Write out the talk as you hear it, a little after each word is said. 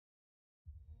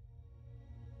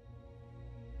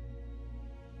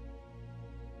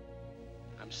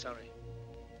I'm sorry.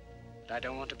 But I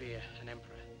don't want to be an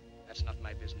emperor. That's not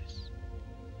my business.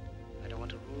 I don't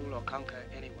want to rule or conquer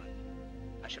anyone.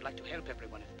 I should like to help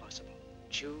everyone if possible.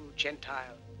 Jew,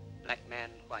 Gentile, black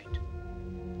man, white.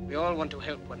 We all want to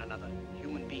help one another.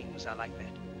 Human beings are like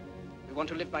that. We want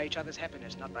to live by each other's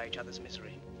happiness, not by each other's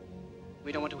misery.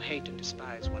 We don't want to hate and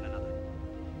despise one another.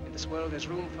 In this world, there's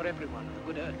room for everyone.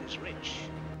 The good earth is rich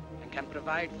and can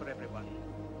provide for everyone.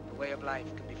 The way of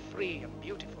life can be free and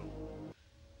beautiful.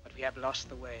 But we have lost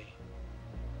the way.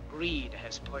 Greed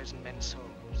has poisoned men's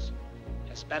souls,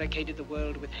 has barricaded the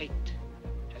world with hate,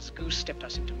 has goose-stepped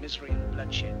us into misery and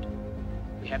bloodshed.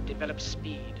 We have developed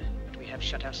speed, but we have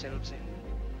shut ourselves in.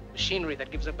 Machinery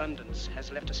that gives abundance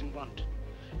has left us in want.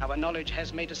 Our knowledge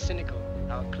has made us cynical,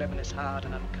 our cleverness hard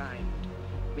and unkind.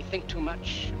 We think too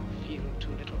much and feel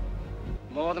too little.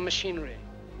 More than machinery,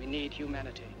 we need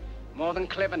humanity. More than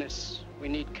cleverness, we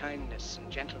need kindness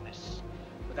and gentleness.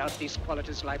 Without these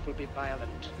qualities, life will be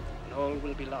violent, and all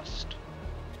will be lost.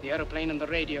 The aeroplane and the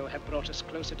radio have brought us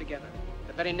closer together.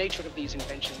 The very nature of these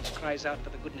inventions cries out for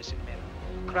the goodness in men,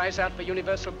 cries out for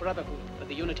universal brotherhood, for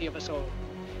the unity of us all.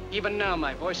 Even now,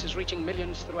 my voice is reaching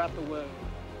millions throughout the world.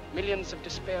 Millions of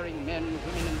despairing men,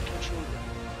 women, and children,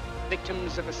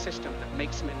 victims of a system that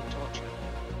makes men torture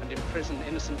and imprison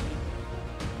innocent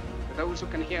people. To those who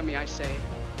can hear me, I say,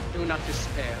 do not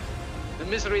despair. The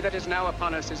misery that is now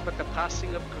upon us is but the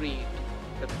passing of greed,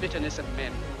 the bitterness of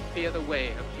men who fear the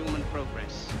way of human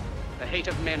progress. The hate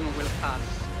of men will pass,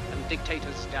 and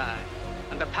dictators die,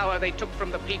 and the power they took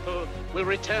from the people will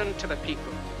return to the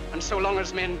people. And so long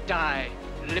as men die,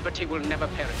 liberty will never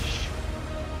perish.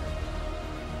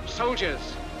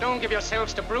 Soldiers, don't give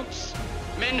yourselves to brutes.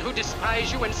 Men who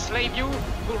despise you, enslave you,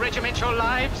 who regiment your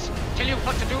lives, tell you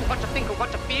what to do, what to think, or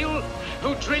what to feel,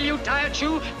 who drill you, diet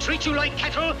you, treat you like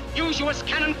cattle, use you as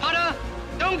cannon fodder.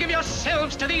 Don't give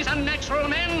yourselves to these unnatural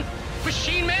men,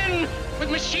 machine men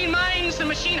with machine minds and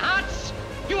machine hearts.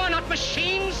 You are not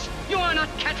machines, you are not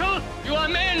cattle, you are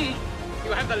men.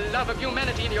 You have the love of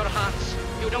humanity in your hearts.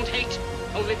 You don't hate,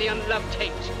 only the unloved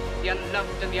hate, the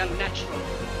unloved and the unnatural.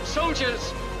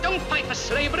 Soldiers, don't fight for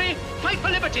slavery, fight for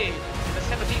liberty. In the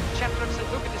 17th chapter of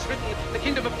St. Luke it is written, the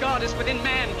kingdom of God is within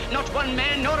man, not one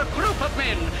man nor a group of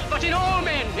men, but in all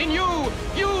men, in you.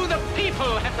 You, the people,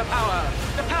 have the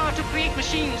power to create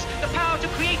machines, the power to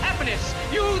create happiness.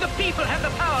 You, the people, have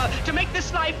the power to make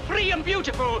this life free and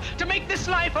beautiful, to make this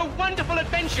life a wonderful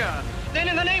adventure. Then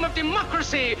in the name of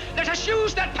democracy, let us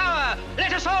use that power.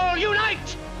 Let us all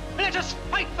unite. Let us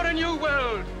fight for a new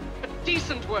world, a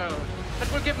decent world,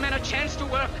 that will give men a chance to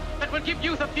work, that will give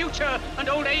youth a future and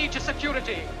old age a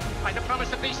security. By the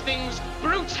promise of these things,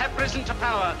 brutes have risen to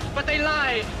power, but they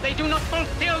lie. They do not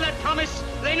fulfill that promise.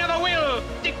 They never will.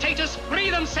 Dictators free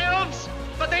themselves,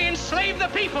 but they enslave the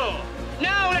people.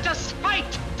 Now let us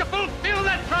fight to fulfill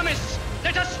that promise.